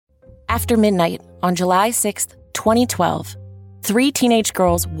After midnight on July 6, 2012, 3 teenage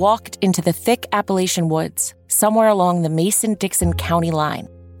girls walked into the thick Appalachian woods somewhere along the Mason-Dixon County line.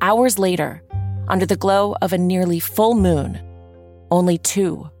 Hours later, under the glow of a nearly full moon, only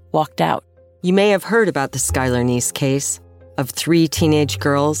 2 walked out. You may have heard about the Skylar Neese case of 3 teenage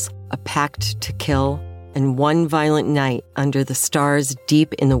girls, a pact to kill, and one violent night under the stars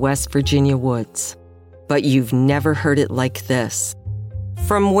deep in the West Virginia woods. But you've never heard it like this.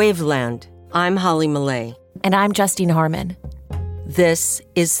 From Waveland, I'm Holly Millay. And I'm Justine Harmon. This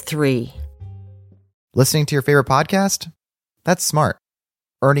is 3. Listening to your favorite podcast? That's smart.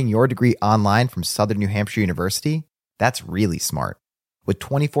 Earning your degree online from Southern New Hampshire University? That's really smart. With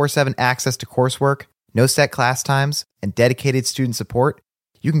 24/7 access to coursework, no set class times, and dedicated student support,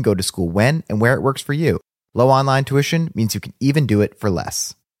 you can go to school when and where it works for you. Low online tuition means you can even do it for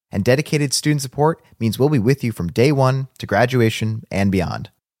less. And dedicated student support means we'll be with you from day one to graduation and beyond.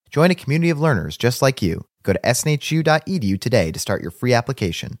 Join a community of learners just like you. Go to snhu.edu today to start your free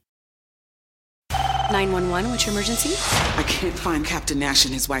application. 911, what's your emergency? I can't find Captain Nash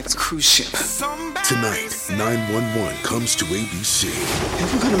and his wife's cruise ship. Tonight, 911 comes to ABC.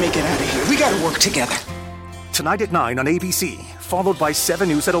 If we're gonna make it out of here, we gotta work together. Tonight at 9 on ABC, followed by 7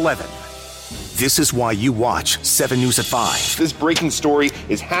 News at 11. This is why you watch 7 News at 5. This breaking story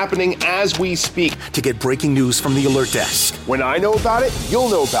is happening as we speak. To get breaking news from the Alert Desk. When I know about it, you'll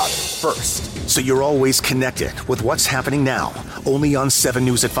know about it first. So you're always connected with what's happening now, only on 7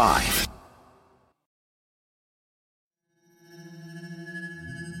 News at 5.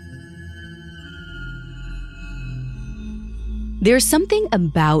 There's something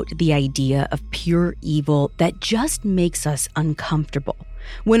about the idea of pure evil that just makes us uncomfortable.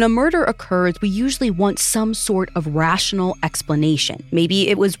 When a murder occurs, we usually want some sort of rational explanation. Maybe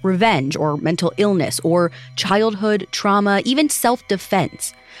it was revenge or mental illness or childhood trauma, even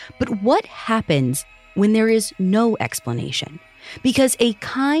self-defense. But what happens when there is no explanation? Because a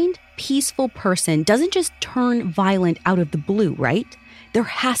kind, peaceful person doesn't just turn violent out of the blue, right? There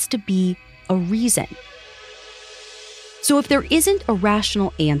has to be a reason. So if there isn't a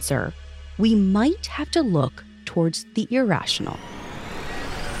rational answer, we might have to look towards the irrational.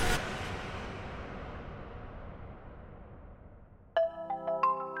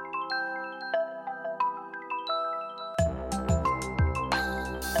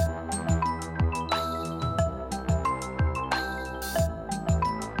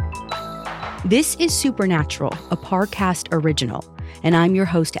 This is Supernatural, a Parcast original, and I'm your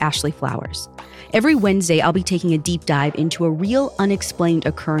host, Ashley Flowers. Every Wednesday, I'll be taking a deep dive into a real unexplained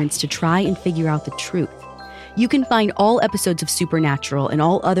occurrence to try and figure out the truth. You can find all episodes of Supernatural and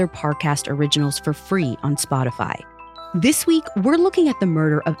all other Parcast originals for free on Spotify. This week, we're looking at the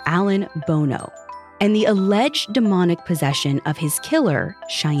murder of Alan Bono and the alleged demonic possession of his killer,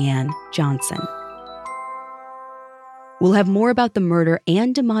 Cheyenne Johnson. We'll have more about the murder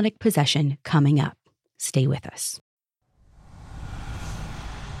and demonic possession coming up. Stay with us.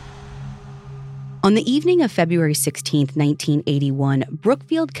 On the evening of February 16, 1981,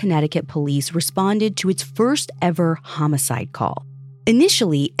 Brookfield, Connecticut police responded to its first ever homicide call.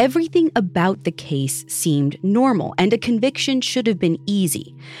 Initially, everything about the case seemed normal, and a conviction should have been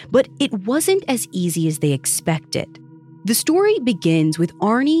easy. But it wasn't as easy as they expected. The story begins with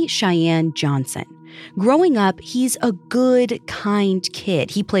Arnie Cheyenne Johnson. Growing up, he's a good, kind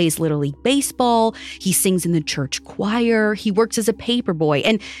kid. He plays Little League Baseball, he sings in the church choir, he works as a paperboy,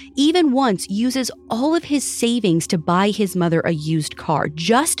 and even once uses all of his savings to buy his mother a used car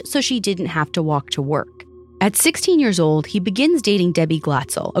just so she didn't have to walk to work. At 16 years old, he begins dating Debbie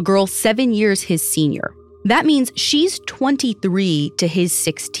Glatzel, a girl 7 years his senior. That means she's 23 to his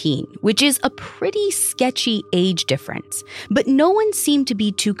 16, which is a pretty sketchy age difference. But no one seemed to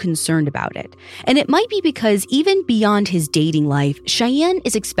be too concerned about it. And it might be because even beyond his dating life, Cheyenne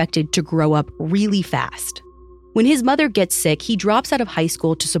is expected to grow up really fast. When his mother gets sick, he drops out of high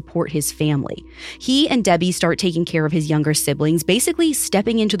school to support his family. He and Debbie start taking care of his younger siblings, basically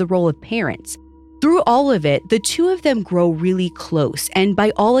stepping into the role of parents. Through all of it, the two of them grow really close, and by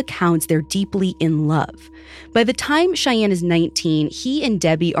all accounts, they're deeply in love. By the time Cheyenne is 19, he and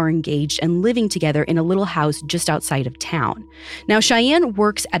Debbie are engaged and living together in a little house just outside of town. Now, Cheyenne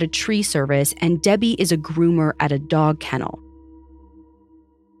works at a tree service, and Debbie is a groomer at a dog kennel.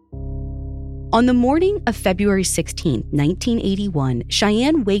 On the morning of February 16, 1981,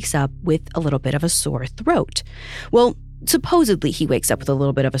 Cheyenne wakes up with a little bit of a sore throat. Well, supposedly he wakes up with a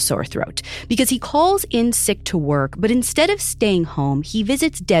little bit of a sore throat because he calls in sick to work, but instead of staying home, he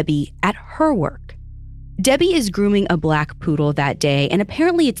visits Debbie at her work. Debbie is grooming a black poodle that day, and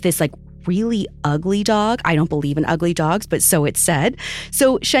apparently it's this really ugly dog. I don't believe in ugly dogs, but so it's said.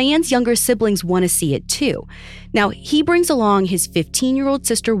 So Cheyenne's younger siblings want to see it too. Now, he brings along his 15-year-old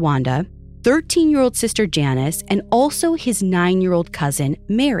sister Wanda, 13-year-old sister Janice, and also his 9-year-old cousin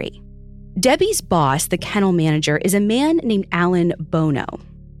Mary. Debbie's boss, the kennel manager, is a man named Alan Bono.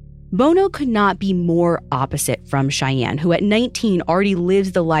 Bono could not be more opposite from Cheyenne, who at 19 already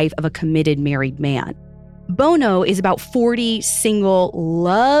lives the life of a committed married man. Bono is about 40, single,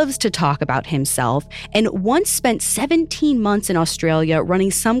 loves to talk about himself, and once spent 17 months in Australia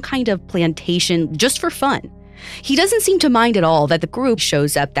running some kind of plantation just for fun. He doesn't seem to mind at all that the group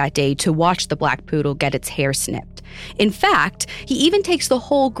shows up that day to watch the black poodle get its hair snipped. In fact, he even takes the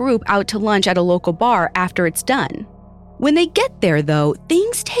whole group out to lunch at a local bar after it's done. When they get there, though,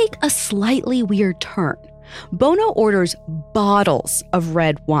 things take a slightly weird turn. Bono orders bottles of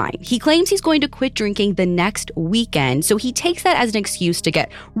red wine. He claims he's going to quit drinking the next weekend, so he takes that as an excuse to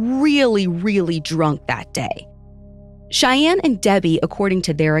get really, really drunk that day. Cheyenne and Debbie, according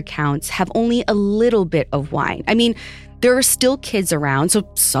to their accounts, have only a little bit of wine. I mean, there are still kids around, so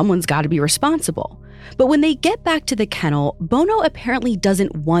someone's got to be responsible. But when they get back to the kennel, Bono apparently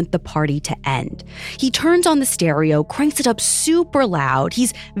doesn't want the party to end. He turns on the stereo, cranks it up super loud.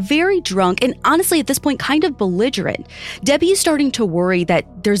 He's very drunk and honestly at this point kind of belligerent. Debbie is starting to worry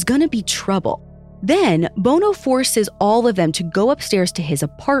that there's gonna be trouble. Then Bono forces all of them to go upstairs to his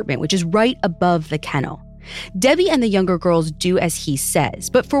apartment, which is right above the kennel. Debbie and the younger girls do as he says,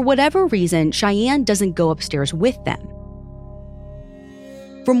 but for whatever reason, Cheyenne doesn't go upstairs with them.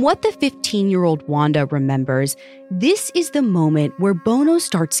 From what the 15-year-old Wanda remembers, this is the moment where Bono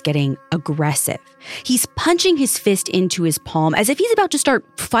starts getting aggressive. He's punching his fist into his palm as if he's about to start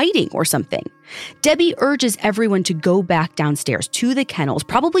fighting or something. Debbie urges everyone to go back downstairs to the kennels,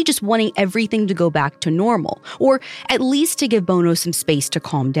 probably just wanting everything to go back to normal, or at least to give Bono some space to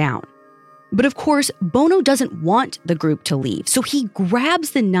calm down. But of course, Bono doesn't want the group to leave, so he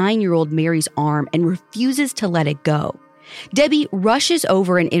grabs the 9-year-old Mary's arm and refuses to let it go. Debbie rushes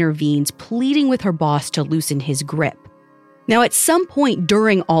over and intervenes, pleading with her boss to loosen his grip. Now, at some point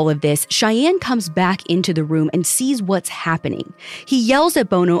during all of this, Cheyenne comes back into the room and sees what's happening. He yells at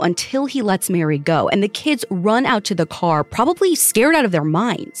Bono until he lets Mary go, and the kids run out to the car, probably scared out of their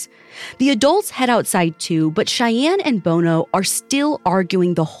minds. The adults head outside too, but Cheyenne and Bono are still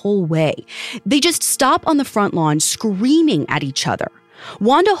arguing the whole way. They just stop on the front lawn, screaming at each other.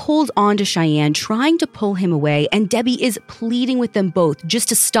 Wanda holds on to Cheyenne, trying to pull him away, and Debbie is pleading with them both just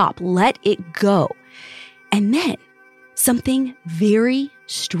to stop, let it go. And then something very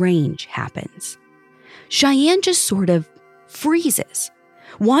strange happens. Cheyenne just sort of freezes.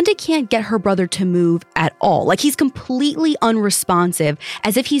 Wanda can't get her brother to move at all. Like he's completely unresponsive,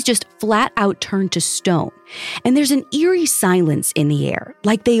 as if he's just flat out turned to stone. And there's an eerie silence in the air,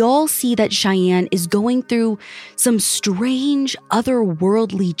 like they all see that Cheyenne is going through some strange,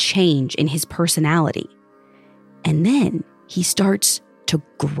 otherworldly change in his personality. And then he starts to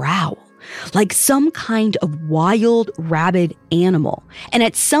growl, like some kind of wild, rabid animal. And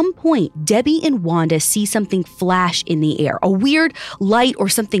at some point, Debbie and Wanda see something flash in the air, a weird light or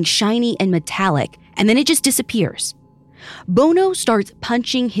something shiny and metallic, and then it just disappears. Bono starts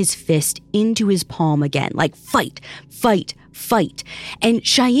punching his fist into his palm again, like fight, fight, fight. And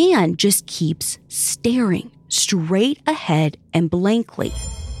Cheyenne just keeps staring straight ahead and blankly.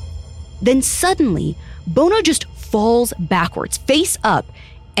 Then suddenly, Bono just falls backwards, face up,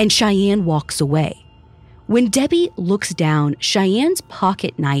 and Cheyenne walks away. When Debbie looks down, Cheyenne's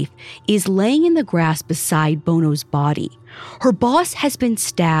pocket knife is laying in the grass beside Bono's body. Her boss has been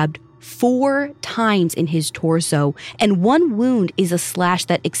stabbed 4 times in his torso, and one wound is a slash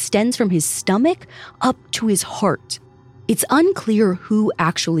that extends from his stomach up to his heart. It's unclear who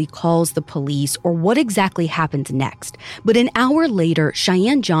actually calls the police or what exactly happens next, but an hour later,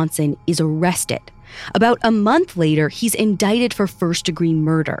 Cheyenne Johnson is arrested. About a month later, he's indicted for first-degree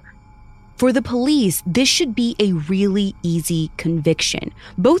murder. For the police, this should be a really easy conviction.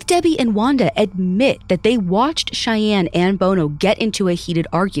 Both Debbie and Wanda admit that they watched Cheyenne and Bono get into a heated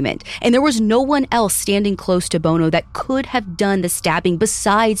argument, and there was no one else standing close to Bono that could have done the stabbing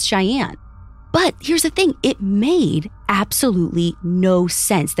besides Cheyenne. But here's the thing, it made absolutely no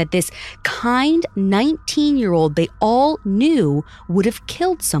sense that this kind 19-year-old they all knew would have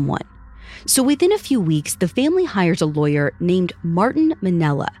killed someone. So within a few weeks, the family hires a lawyer named Martin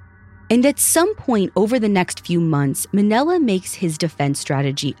Minella. And at some point over the next few months, Minella makes his defense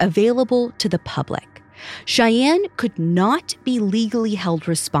strategy available to the public. Cheyenne could not be legally held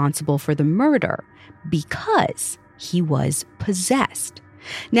responsible for the murder because he was possessed.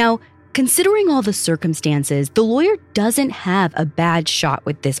 Now, Considering all the circumstances, the lawyer doesn't have a bad shot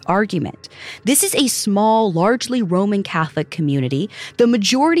with this argument. This is a small, largely Roman Catholic community. The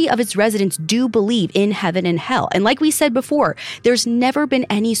majority of its residents do believe in heaven and hell. And like we said before, there's never been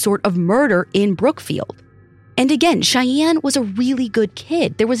any sort of murder in Brookfield. And again, Cheyenne was a really good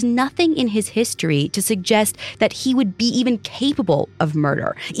kid. There was nothing in his history to suggest that he would be even capable of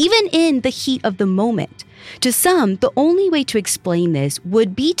murder, even in the heat of the moment. To some, the only way to explain this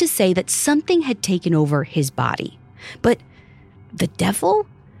would be to say that something had taken over his body. But the devil?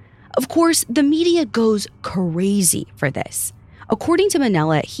 Of course, the media goes crazy for this. According to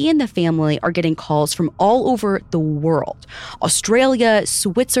Manila, he and the family are getting calls from all over the world. Australia,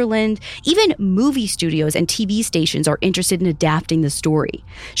 Switzerland, even movie studios and TV stations are interested in adapting the story.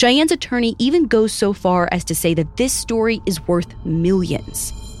 Cheyenne's attorney even goes so far as to say that this story is worth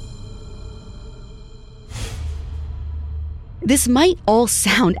millions. This might all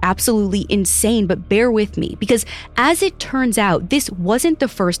sound absolutely insane, but bear with me, because as it turns out, this wasn't the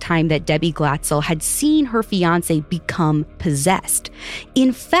first time that Debbie Glatzel had seen her fiancé become possessed.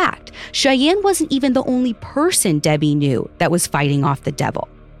 In fact, Cheyenne wasn't even the only person Debbie knew that was fighting off the devil.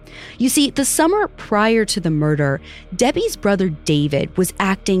 You see, the summer prior to the murder, Debbie's brother David was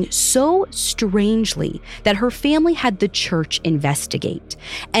acting so strangely that her family had the church investigate.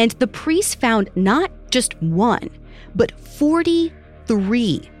 And the priest found not just one, but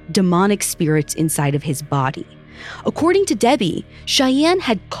 43 demonic spirits inside of his body. According to Debbie, Cheyenne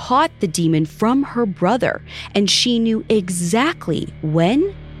had caught the demon from her brother, and she knew exactly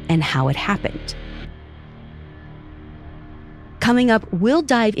when and how it happened. Coming up, we'll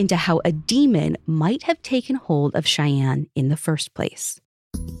dive into how a demon might have taken hold of Cheyenne in the first place.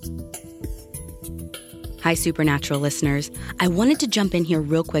 Hi, Supernatural listeners. I wanted to jump in here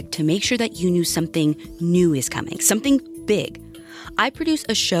real quick to make sure that you knew something new is coming, something big. I produce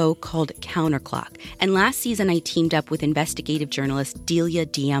a show called Counterclock, and last season I teamed up with investigative journalist Delia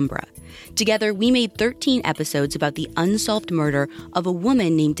D'Ambra. Together, we made 13 episodes about the unsolved murder of a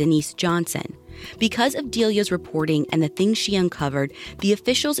woman named Denise Johnson. Because of Delia's reporting and the things she uncovered, the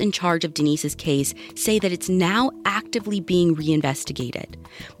officials in charge of Denise's case say that it's now actively being reinvestigated.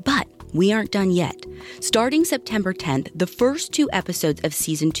 But we aren't done yet. Starting September 10th, the first 2 episodes of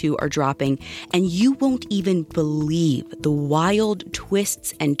Season 2 are dropping, and you won't even believe the wild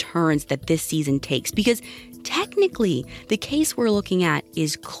twists and turns that this season takes, because technically, the case we're looking at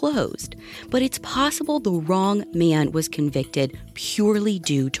is closed, but it's possible the wrong man was convicted purely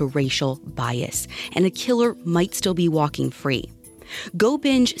due to racial bias, and a killer might still be walking free. Go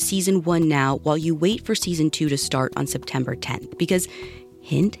binge Season 1 now while you wait for Season 2 to start on September 10th, because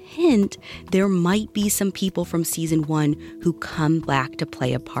hint, hint, there might be some people from Season 1 who come back to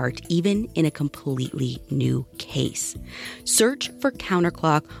play a part, even in a completely new case. Search for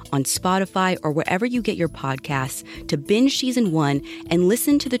Counterclock on Spotify or wherever you get your podcasts to binge Season 1 and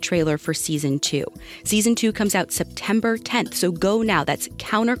listen to the trailer for Season 2. Season 2 comes out September 10th, so go now. That's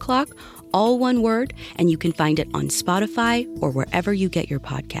Counterclock, all one word, and you can find it on Spotify or wherever you get your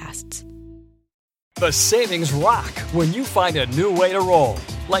podcasts. The savings rock when you find a new way to roll,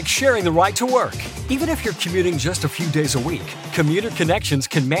 like sharing the ride to work. Even if you're commuting just a few days a week, Commuter Connections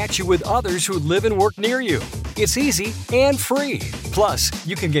can match you with others who live and work near you. It's easy and free. Plus,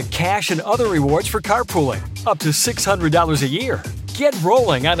 you can get cash and other rewards for carpooling, up to $600 a year. Get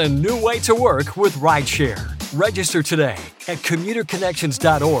rolling on a new way to work with rideshare. Register today at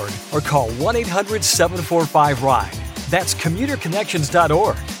commuterconnections.org or call 1-800-745-RIDE. That's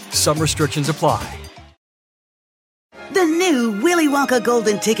commuterconnections.org. Some restrictions apply. The new Willy Wonka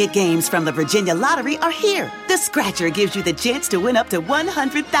Golden Ticket games from the Virginia Lottery are here. The Scratcher gives you the chance to win up to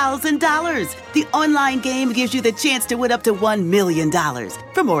 $100,000. The online game gives you the chance to win up to $1 million.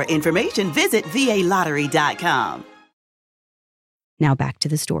 For more information, visit VALottery.com. Now back to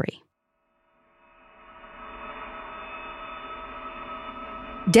the story.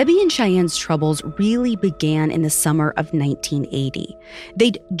 Debbie and Cheyenne's troubles really began in the summer of 1980.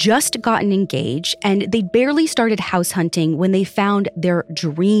 They'd just gotten engaged, and they'd barely started house hunting when they found their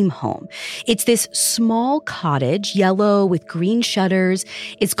dream home. It's this small cottage, yellow with green shutters.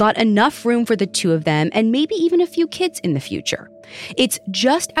 It's got enough room for the two of them and maybe even a few kids in the future. It's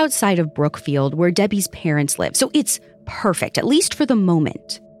just outside of Brookfield, where Debbie's parents live, so it's perfect, at least for the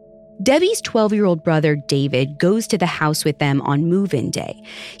moment. Debbie's 12-year-old brother, David, goes to the house with them on move-in day.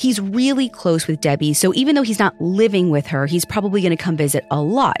 He's really close with Debbie, so even though he's not living with her, he's probably going to come visit a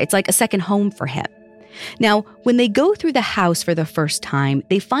lot. It's like a second home for him. Now, when they go through the house for the first time,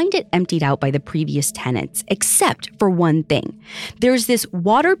 they find it emptied out by the previous tenants, except for one thing. There's this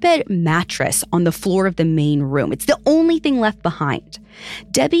waterbed mattress on the floor of the main room. It's the only thing left behind.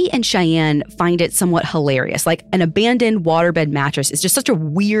 Debbie and Cheyenne find it somewhat hilarious. Like, an abandoned waterbed mattress is just such a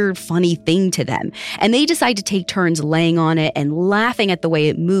weird, funny thing to them. And they decide to take turns laying on it and laughing at the way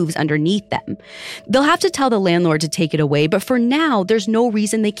it moves underneath them. They'll have to tell the landlord to take it away, but for now, there's no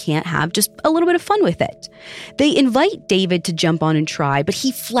reason they can't have just a little bit of fun with it. They invite David to jump on and try, but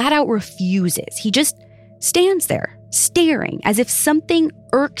he flat out refuses. He just stands there, staring, as if something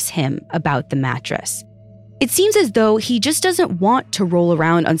irks him about the mattress. It seems as though he just doesn't want to roll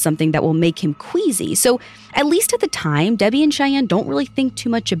around on something that will make him queasy. So, at least at the time, Debbie and Cheyenne don't really think too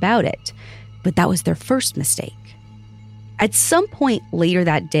much about it. But that was their first mistake. At some point later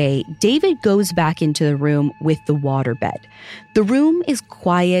that day, David goes back into the room with the waterbed. The room is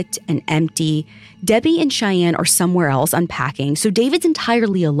quiet and empty. Debbie and Cheyenne are somewhere else unpacking, so David's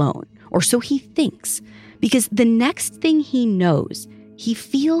entirely alone, or so he thinks, because the next thing he knows, he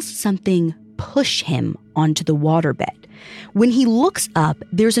feels something push him onto the waterbed. When he looks up,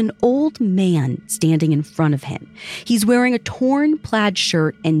 there's an old man standing in front of him. He's wearing a torn plaid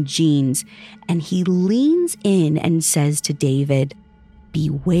shirt and jeans, and he leans in and says to David,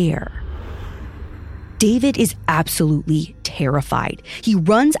 "Beware." David is absolutely terrified. He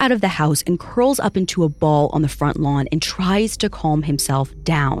runs out of the house and curls up into a ball on the front lawn and tries to calm himself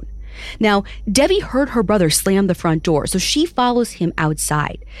down. Now, Debbie heard her brother slam the front door, so she follows him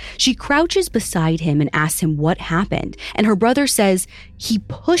outside. She crouches beside him and asks him what happened, and her brother says, "He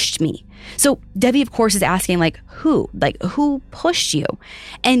pushed me." So Debbie, of course, is asking, who? Who pushed you?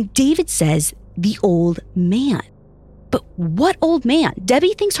 And David says, "The old man." But what old man?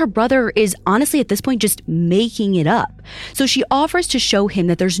 Debbie thinks her brother is honestly at this point just making it up. So she offers to show him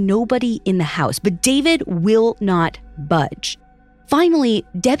that there's nobody in the house, but David will not budge. Finally,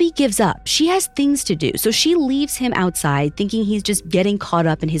 Debbie gives up. She has things to do, so she leaves him outside thinking he's just getting caught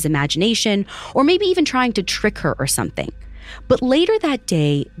up in his imagination or maybe even trying to trick her or something. But later that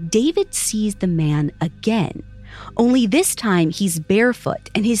day, David sees the man again. Only this time he's barefoot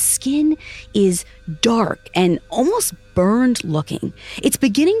and his skin is dark and almost burned looking. It's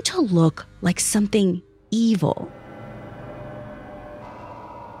beginning to look like something evil.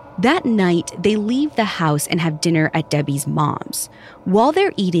 That night, they leave the house and have dinner at Debbie's mom's. While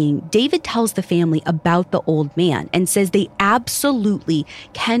they're eating, David tells the family about the old man and says they absolutely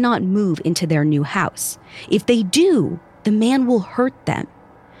cannot move into their new house. If they do, the man will hurt them.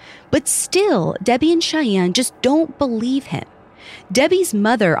 But still, Debbie and Cheyenne just don't believe him. Debbie's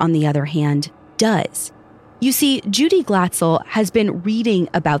mother, on the other hand, does. You see, Judy Glatzel has been reading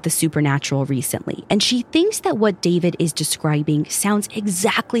about the supernatural recently, and she thinks that what David is describing sounds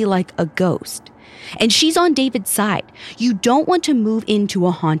exactly like a ghost. And she's on David's side. You don't want to move into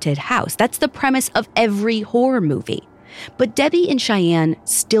a haunted house. That's the premise of every horror movie. But Debbie and Cheyenne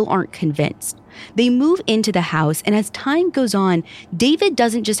still aren't convinced. They move into the house, and as time goes on, David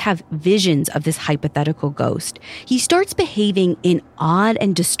doesn't just have visions of this hypothetical ghost. He starts behaving in odd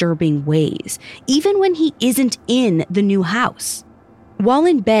and disturbing ways, even when he isn't in the new house. While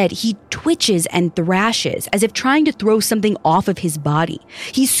in bed, he twitches and thrashes as if trying to throw something off of his body.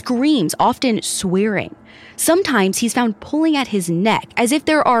 He screams, often swearing. Sometimes he's found pulling at his neck as if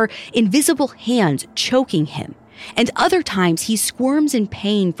there are invisible hands choking him. And other times he squirms in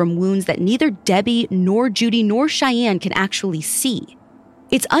pain from wounds that neither Debbie nor Judy nor Cheyenne can actually see.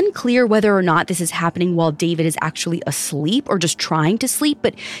 It's unclear whether or not this is happening while David is actually asleep or just trying to sleep,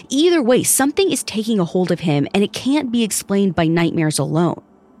 but either way, something is taking a hold of him and it can't be explained by nightmares alone.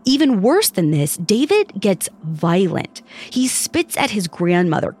 Even worse than this, David gets violent. He spits at his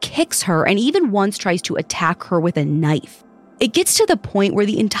grandmother, kicks her, and even once tries to attack her with a knife. It gets to the point where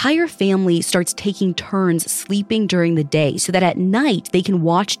the entire family starts taking turns sleeping during the day so that at night they can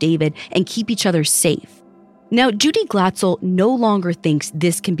watch David and keep each other safe. Now, Judy Glatzel no longer thinks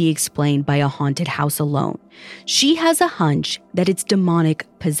this can be explained by a haunted house alone. She has a hunch that it's demonic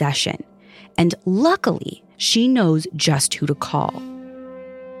possession. And luckily, she knows just who to call.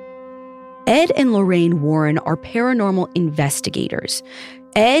 Ed and Lorraine Warren are paranormal investigators.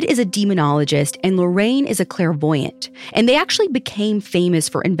 Ed is a demonologist and Lorraine is a clairvoyant, and they actually became famous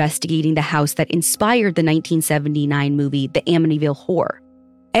for investigating the house that inspired the 1979 movie The Amityville Horror.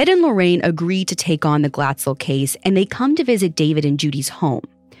 Ed and Lorraine agree to take on the Glatzel case, and they come to visit David and Judy's home.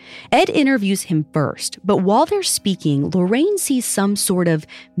 Ed interviews him first, but while they're speaking, Lorraine sees some sort of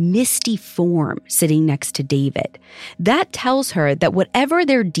misty form sitting next to David. That tells her that whatever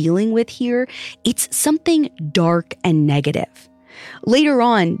they're dealing with here, it's something dark and negative. Later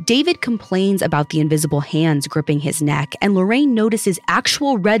on, David complains about the invisible hands gripping his neck, and Lorraine notices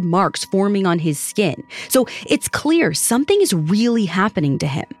actual red marks forming on his skin. So it's clear something is really happening to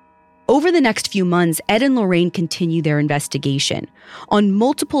him. Over the next few months, Ed and Lorraine continue their investigation. On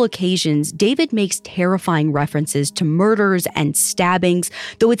multiple occasions, David makes terrifying references to murders and stabbings,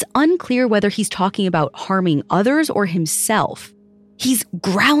 though it's unclear whether he's talking about harming others or himself. He's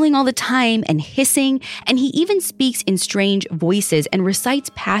growling all the time and hissing, and he even speaks in strange voices and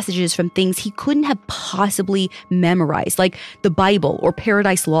recites passages from things he couldn't have possibly memorized, like the Bible or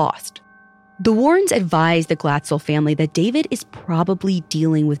Paradise Lost. The Warrens advise the Glatzel family that David is probably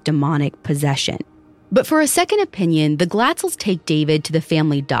dealing with demonic possession. But for a second opinion, the Glatzels take David to the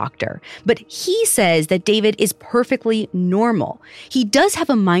family doctor. But he says that David is perfectly normal. He does have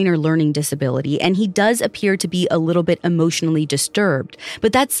a minor learning disability, and he does appear to be a little bit emotionally disturbed.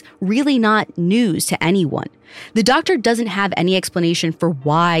 But that's really not news to anyone. The doctor doesn't have any explanation for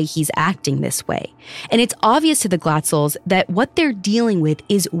why he's acting this way. And it's obvious to the Glatzels that what they're dealing with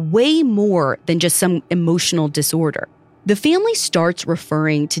is way more than just some emotional disorder. The family starts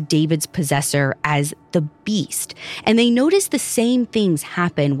referring to David's possessor as the Beast, and they notice the same things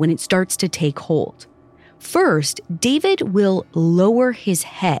happen when it starts to take hold. First, David will lower his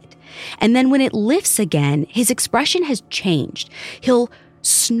head, and then when it lifts again, his expression has changed. He'll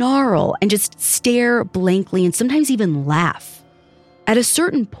snarl and just stare blankly and sometimes even laugh. At a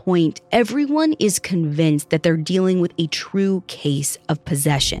certain point, everyone is convinced that they're dealing with a true case of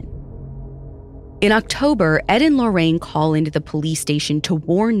possession. In October, Ed and Lorraine call into the police station to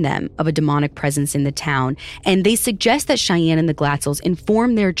warn them of a demonic presence in the town, and they suggest that Cheyenne and the Glatzels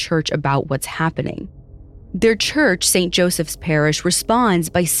inform their church about what's happening. Their church, St. Joseph's Parish, responds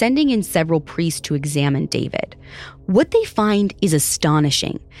by sending in several priests to examine David. What they find is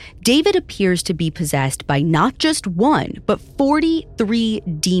astonishing. David appears to be possessed by not just one, but 43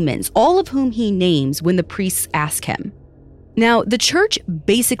 demons, all of whom he names when the priests ask him. Now, the church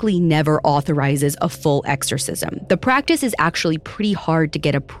basically never authorizes a full exorcism. The practice is actually pretty hard to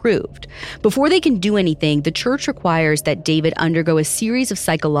get approved. Before they can do anything, the church requires that David undergo a series of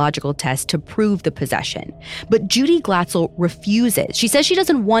psychological tests to prove the possession. But Judy Glatzel refuses. She says she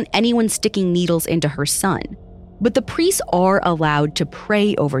doesn't want anyone sticking needles into her son. But the priests are allowed to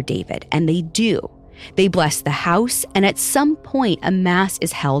pray over David, and they do. They bless the house, and at some point, a mass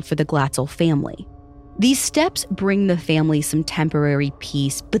is held for the Glatzel family. These steps bring the family some temporary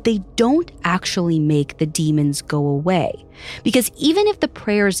peace, but they don't actually make the demons go away. Because even if the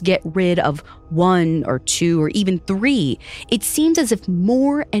prayers get rid of 1 or 2 or even 3, it seems as if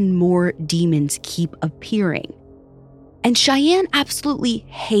more and more demons keep appearing. And Cheyenne absolutely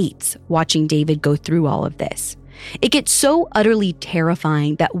hates watching David go through all of this. It gets so utterly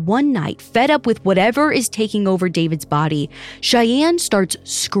terrifying that one night, fed up with whatever is taking over David's body, Cheyenne starts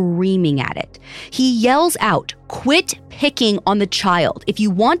screaming at it. He yells out, "Quit picking on the child. If you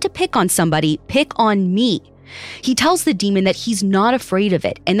want to pick on somebody, pick on me." He tells the demon that he's not afraid of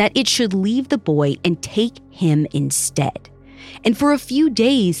it and that it should leave the boy and take him instead. And for a few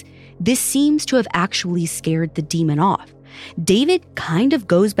days, this seems to have actually scared the demon off. David kind of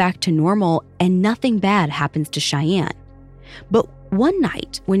goes back to normal and nothing bad happens to Cheyenne. But one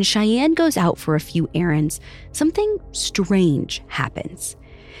night, when Cheyenne goes out for a few errands, something strange happens.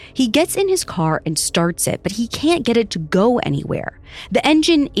 He gets in his car and starts it, but he can't get it to go anywhere. The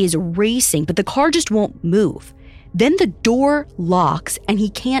engine is racing, but the car just won't move. Then the door locks and he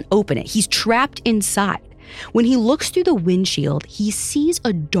can't open it. He's trapped inside. When he looks through the windshield, he sees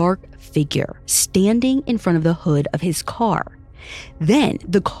a dark figure standing in front of the hood of his car. Then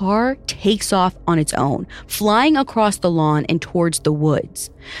the car takes off on its own, flying across the lawn and towards the woods.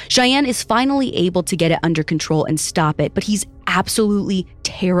 Cheyenne is finally able to get it under control and stop it, but he's absolutely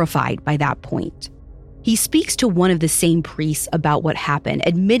terrified by that point. He speaks to one of the same priests about what happened,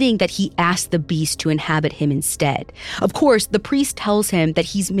 admitting that he asked the beast to inhabit him instead. Of course, the priest tells him that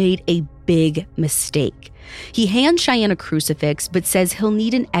he's made a big mistake. He hands Cheyenne a crucifix, but says he'll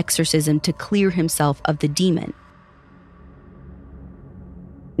need an exorcism to clear himself of the demon.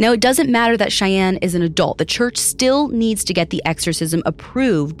 Now, it doesn't matter that Cheyenne is an adult. The church still needs to get the exorcism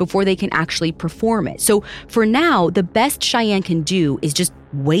approved before they can actually perform it. So for now, the best Cheyenne can do is just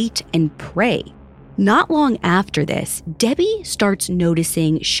wait and pray. Not long after this, Debbie starts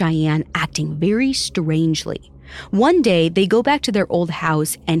noticing Cheyenne acting very strangely. One day, they go back to their old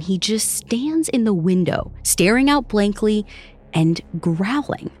house and he just stands in the window, staring out blankly and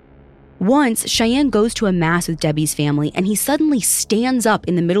growling. Once, Cheyenne goes to a mass with Debbie's family and he suddenly stands up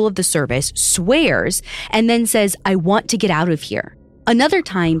in the middle of the service, swears, and then says, "I want to get out of here." Another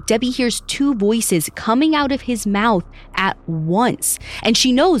time, Debbie hears two voices coming out of his mouth at once, and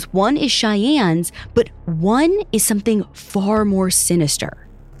she knows one is Cheyenne's, but one is something far more sinister.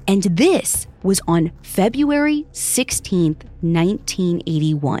 And this was on February 16th,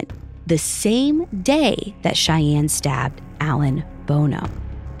 1981, the same day that Cheyenne stabbed Alan Bono.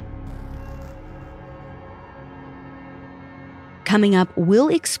 Coming up, we'll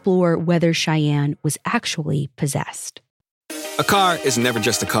explore whether Cheyenne was actually possessed. A car is never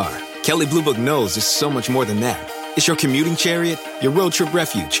just a car. Kelley Blue Book knows it's so much more than that. It's your commuting chariot, your road trip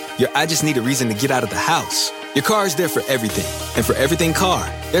refuge, your I just need a reason to get out of the house. Your car is there for everything. And for everything car,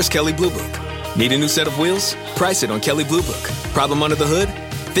 there's Kelley Blue Book. Need a new set of wheels? Price it on Kelley Blue Book. Problem under the hood?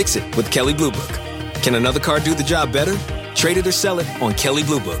 Fix it with Kelley Blue Book. Can another car do the job better? Trade it or sell it on Kelley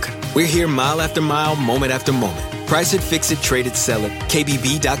Blue Book. We're here mile after mile, moment after moment. Price it, fix it, trade it, sell it.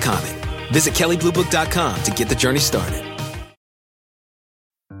 KBB.com it. Visit KelleyBlueBook.com to get the journey started.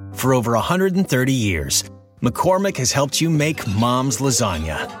 For over 130 years, McCormick has helped you make Mom's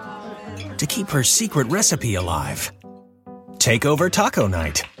lasagna to keep her secret recipe alive. Take over taco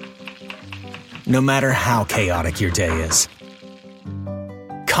night. No matter how chaotic your day is.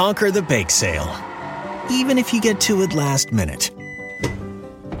 Conquer the bake sale, even if you get to it last minute.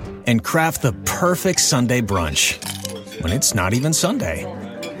 And craft the perfect Sunday brunch when it's not even Sunday.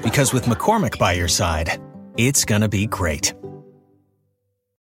 Because with McCormick by your side, it's gonna be great.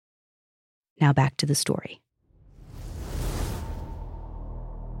 Now back to the story.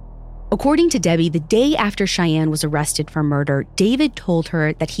 According to Debbie, the day after Cheyenne was arrested for murder, David told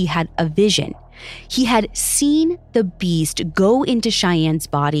her that he had a vision. He had seen the beast go into Cheyenne's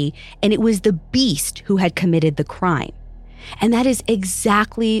body, and it was the beast who had committed the crime. And that is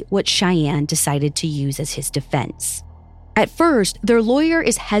exactly what Cheyenne decided to use as his defense. At first, their lawyer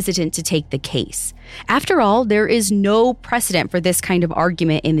is hesitant to take the case. After all, there is no precedent for this kind of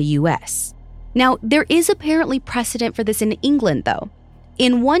argument in the U.S. Now, there is apparently precedent for this in England, though.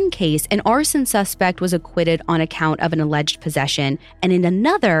 In one case, an arson suspect was acquitted on account of an alleged possession, and in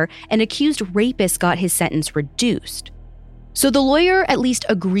another, an accused rapist got his sentence reduced. So the lawyer at least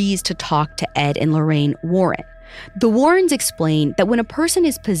agrees to talk to Ed and Lorraine Warren. The Warrens explain that when a person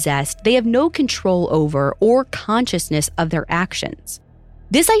is possessed, they have no control over or consciousness of their actions.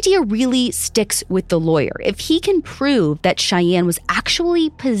 This idea really sticks with the lawyer. If he can prove that Cheyenne was actually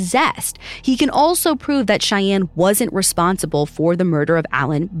possessed, he can also prove that Cheyenne wasn't responsible for the murder of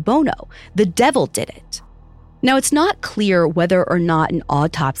Alan Bono. The devil did it. Now, it's not clear whether or not an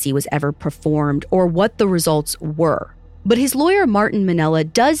autopsy was ever performed or what the results were. But his lawyer, Martin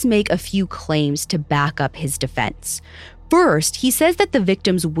Minella, does make a few claims to back up his defense. First, he says that the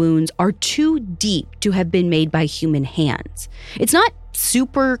victim's wounds are too deep to have been made by human hands. It's not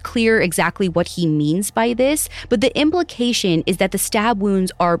super clear exactly what he means by this, but the implication is that the stab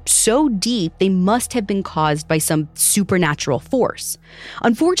wounds are so deep they must have been caused by some supernatural force.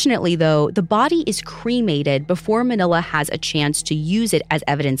 Unfortunately, though, the body is cremated before Minella has a chance to use it as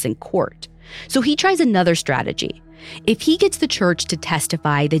evidence in court. So he tries another strategy. If he gets the church to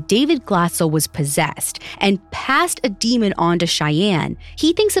testify that David Glatzel was possessed and passed a demon on to Cheyenne,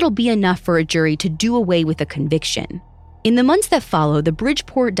 he thinks it'll be enough for a jury to do away with a conviction. In the months that follow, the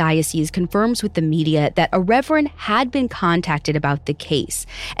Bridgeport Diocese confirms with the media that a reverend had been contacted about the case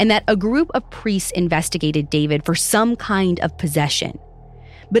and that a group of priests investigated David for some kind of possession.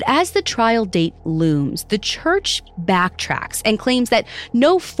 But as the trial date looms, the church backtracks and claims that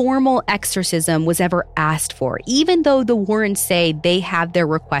no formal exorcism was ever asked for, even though the Warrens say they have their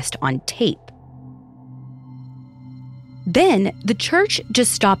request on tape. Then, the church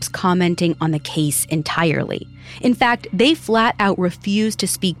just stops commenting on the case entirely. In fact, they flat out refuse to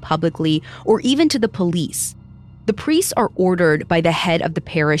speak publicly or even to the police. The priests are ordered by the head of the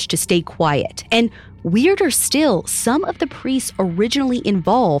parish to stay quiet, and weirder still, some of the priests originally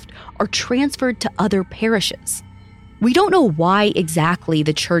involved are transferred to other parishes. We don't know why exactly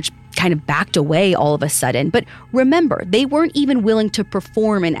the church kind of backed away all of a sudden, but remember, they weren't even willing to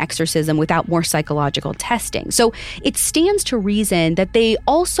perform an exorcism without more psychological testing. So it stands to reason that they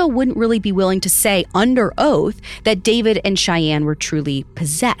also wouldn't really be willing to say under oath that David and Cheyenne were truly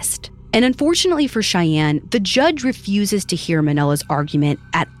possessed. And unfortunately for Cheyenne, the judge refuses to hear Minella's argument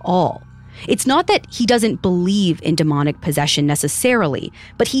at all. It's not that he doesn't believe in demonic possession necessarily,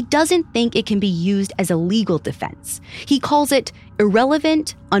 but he doesn't think it can be used as a legal defense. He calls it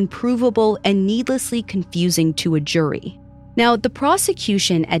irrelevant, unprovable, and needlessly confusing to a jury. Now, the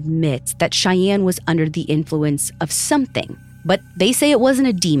prosecution admits that Cheyenne was under the influence of something, but they say it wasn't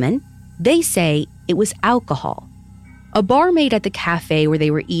a demon. They say it was alcohol. A barmaid at the cafe where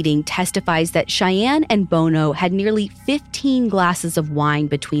they were eating testifies that Cheyenne and Bono had nearly 15 glasses of wine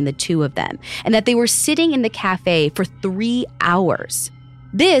between the two of them, and that they were sitting in the cafe for 3 hours.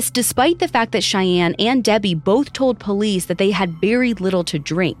 This despite the fact that Cheyenne and Debbie both told police that they had very little to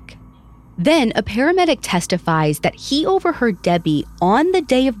drink. Then a paramedic testifies that he overheard Debbie on the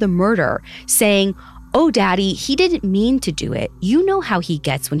day of the murder saying, "Oh, Daddy, he didn't mean to do it. You know how he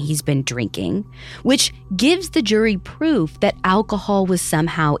gets when he's been drinking," which gives the jury proof that alcohol was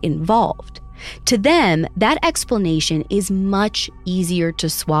somehow involved. To them, that explanation is much easier to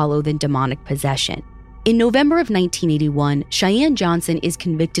swallow than demonic possession. In November of 1981, Cheyenne Johnson is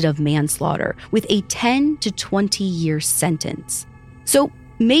convicted of manslaughter with a 10 to 20-year sentence. So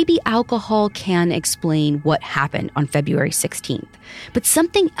maybe alcohol can explain what happened on February 16th. But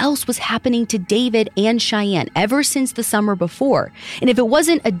something else was happening to David and Cheyenne ever since the summer before. And if it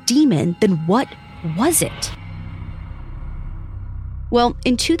wasn't a demon, then what was it? Well,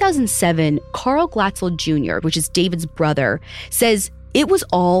 in 2007, Carl Glatzel Jr., which is David's brother, says it was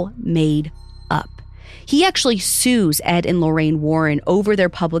all made up. He actually sues Ed and Lorraine Warren over their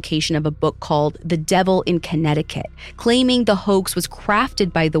publication of a book called The Devil in Connecticut, claiming the hoax was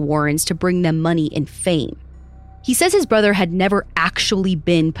crafted by the Warrens to bring them money and fame. He says his brother had never actually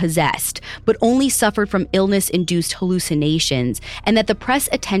been possessed, but only suffered from illness-induced hallucinations, and that the press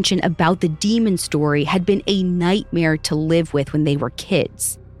attention about the demon story had been a nightmare to live with when they were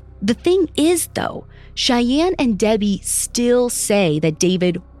kids. The thing is, though, Cheyenne and Debbie still say that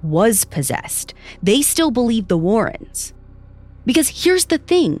David was possessed. They still believe the Warrens. Because here's the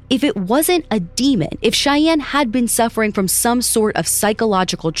thing, if it wasn't a demon, if Cheyenne had been suffering from some sort of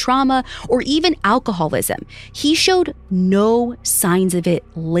psychological trauma or even alcoholism, he showed no signs of it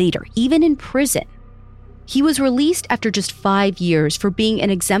later, even in prison. He was released after just 5 years for being an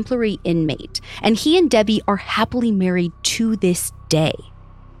exemplary inmate, and he and Debbie are happily married to this day.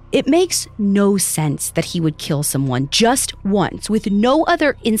 It makes no sense that he would kill someone just once with no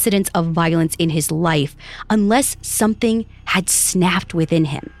other incidents of violence in his life unless something had snapped within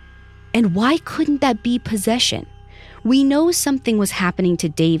him. And why couldn't that be possession? We know something was happening to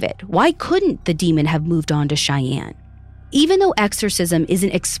David. Why couldn't the demon have moved on to Cheyenne? Even though exorcism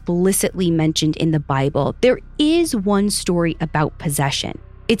isn't explicitly mentioned in the Bible, there is one story about possession.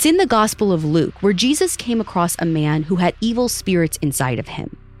 It's in the Gospel of Luke, where Jesus came across a man who had evil spirits inside of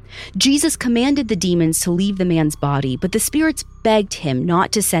him. Jesus commanded the demons to leave the man's body, but the spirits begged him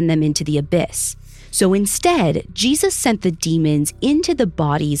not to send them into the abyss. So instead, Jesus sent the demons into the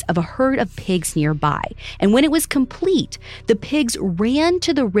bodies of a herd of pigs nearby, and when it was complete, the pigs ran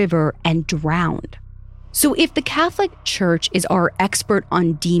to the river and drowned. So if the Catholic Church is our expert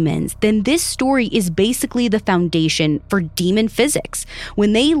on demons, then this story is basically the foundation for demon physics.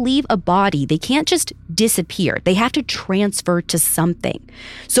 When they leave a body, they can't just disappear. They have to transfer to something.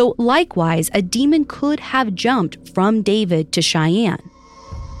 So likewise, a demon could have jumped from David to Cheyenne.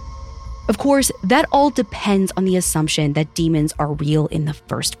 Of course, that all depends on the assumption that demons are real in the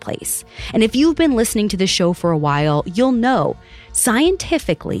first place. And if you've been listening to the show for a while, you'll know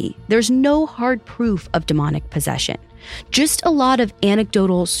scientifically, there's no hard proof of demonic possession, just a lot of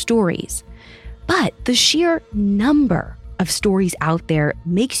anecdotal stories. But the sheer number of stories out there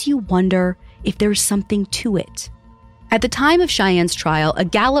makes you wonder if there's something to it. At the time of Cheyenne's trial, a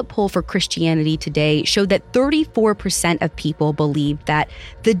Gallup poll for Christianity Today showed that 34% of people believe that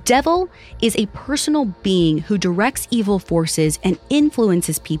the devil is a personal being who directs evil forces and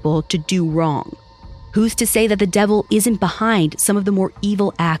influences people to do wrong. Who's to say that the devil isn't behind some of the more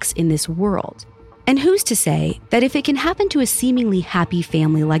evil acts in this world? And who's to say that if it can happen to a seemingly happy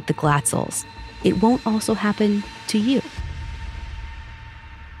family like the Glatzels, it won't also happen to you?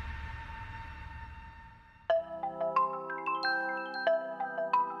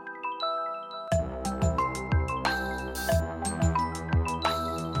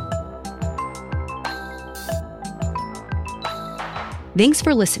 Thanks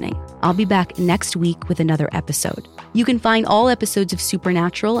for listening. I'll be back next week with another episode. You can find all episodes of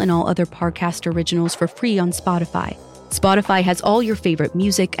Supernatural and all other Parcast originals for free on Spotify. Spotify has all your favorite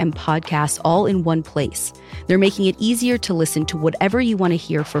music and podcasts all in one place. They're making it easier to listen to whatever you want to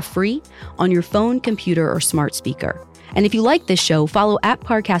hear for free on your phone, computer, or smart speaker. And if you like this show, follow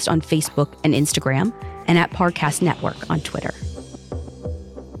 @Parcast on Facebook and Instagram and @Parcast Network on Twitter.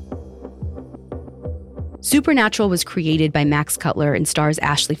 Supernatural was created by Max Cutler and stars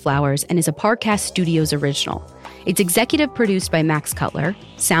Ashley Flowers and is a Parcast Studios original. It's executive produced by Max Cutler,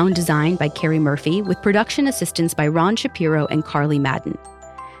 sound designed by Carrie Murphy, with production assistance by Ron Shapiro and Carly Madden.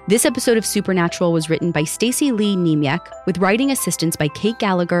 This episode of Supernatural was written by Stacey Lee Niemiec, with writing assistance by Kate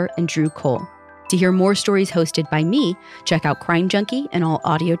Gallagher and Drew Cole. To hear more stories hosted by me, check out Crime Junkie and all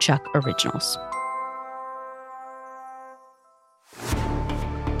Audio Chuck originals.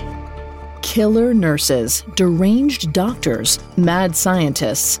 Killer nurses, deranged doctors, mad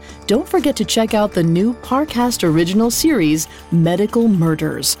scientists. Don't forget to check out the new Parcast original series, Medical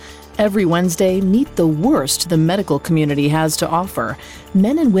Murders. Every Wednesday, meet the worst the medical community has to offer.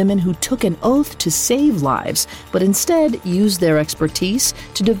 Men and women who took an oath to save lives, but instead used their expertise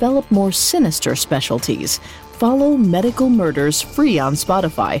to develop more sinister specialties. Follow Medical Murders free on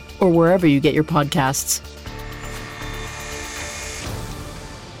Spotify or wherever you get your podcasts.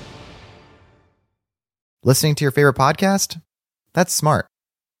 Listening to your favorite podcast? That's smart.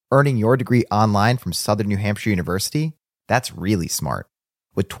 Earning your degree online from Southern New Hampshire University? That's really smart.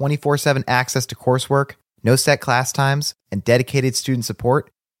 With 24/7 access to coursework, no set class times, and dedicated student support,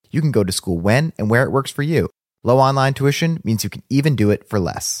 you can go to school when and where it works for you. Low online tuition means you can even do it for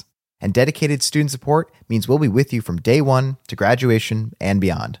less. And dedicated student support means we'll be with you from day one to graduation and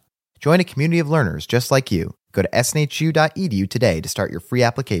beyond. Join a community of learners just like you. Go to snhu.edu today to start your free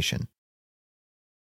application.